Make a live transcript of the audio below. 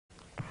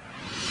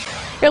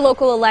Your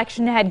local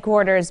election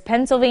headquarters,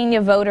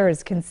 Pennsylvania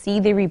voters can see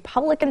the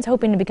Republicans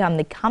hoping to become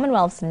the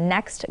Commonwealth's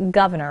next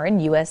governor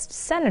and U.S.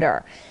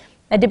 senator.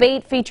 A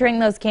debate featuring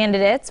those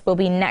candidates will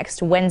be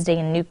next Wednesday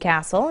in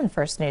Newcastle, and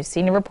First News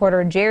senior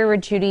reporter Jerry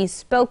Ricciuti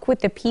spoke with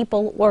the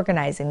people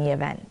organizing the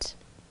event.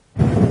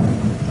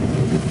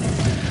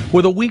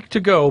 With a week to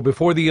go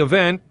before the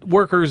event,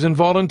 workers and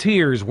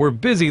volunteers were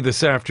busy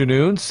this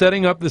afternoon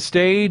setting up the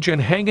stage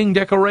and hanging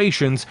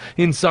decorations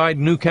inside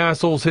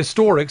Newcastle's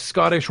historic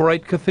Scottish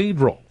Rite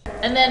Cathedral.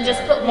 And then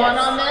just put one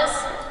on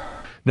this.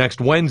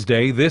 Next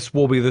Wednesday, this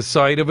will be the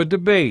site of a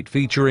debate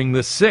featuring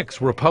the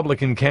 6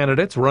 Republican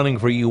candidates running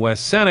for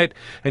U.S. Senate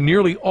and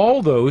nearly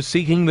all those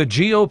seeking the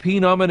GOP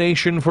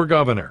nomination for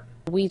governor.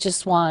 We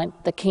just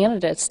want the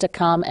candidates to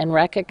come and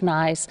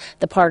recognize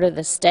the part of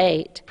the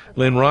state.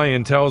 Lynn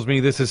Ryan tells me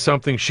this is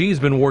something she's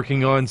been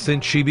working on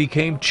since she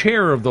became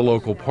chair of the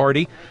local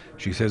party.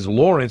 She says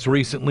Lawrence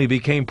recently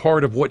became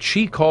part of what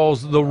she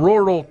calls the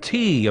rural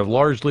T of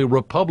largely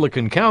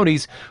Republican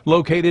counties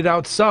located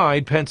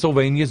outside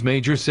Pennsylvania's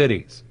major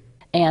cities.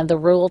 And the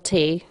rural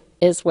T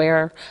is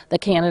where the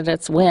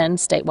candidates win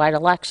statewide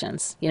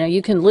elections. You know,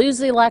 you can lose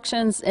the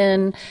elections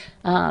in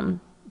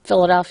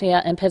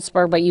Philadelphia and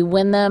Pittsburgh, but you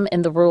win them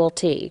in the rural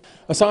T.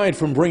 Aside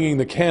from bringing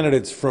the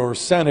candidates for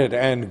Senate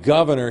and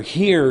governor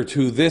here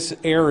to this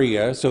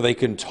area so they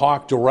can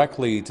talk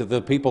directly to the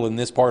people in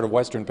this part of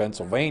western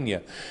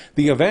Pennsylvania,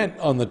 the event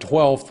on the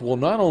 12th will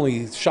not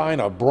only shine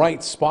a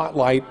bright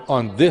spotlight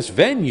on this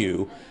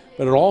venue,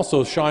 but it'll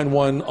also shine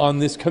one on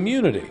this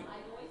community.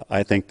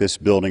 I think this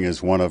building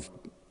is one of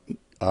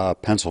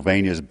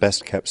Pennsylvania's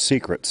best kept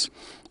secrets,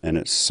 and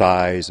its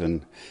size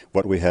and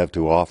what we have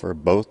to offer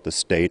both the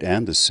state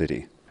and the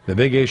city. The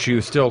big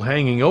issue still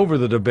hanging over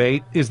the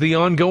debate is the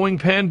ongoing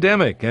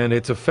pandemic and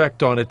its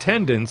effect on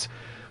attendance.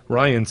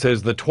 Ryan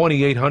says the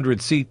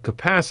 2,800-seat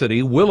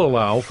capacity will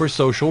allow for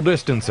social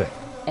distancing.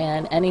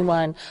 And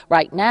anyone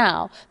right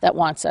now that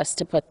wants us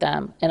to put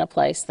them in a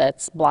place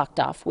that's blocked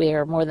off, we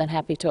are more than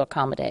happy to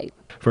accommodate.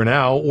 For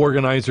now,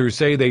 organizers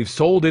say they've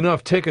sold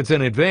enough tickets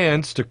in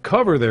advance to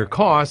cover their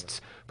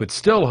costs, but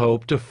still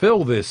hope to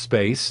fill this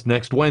space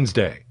next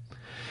Wednesday.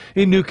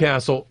 In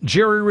Newcastle,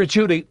 Jerry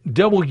Ricciuti,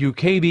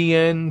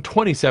 WKBN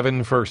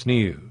 27 First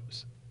News.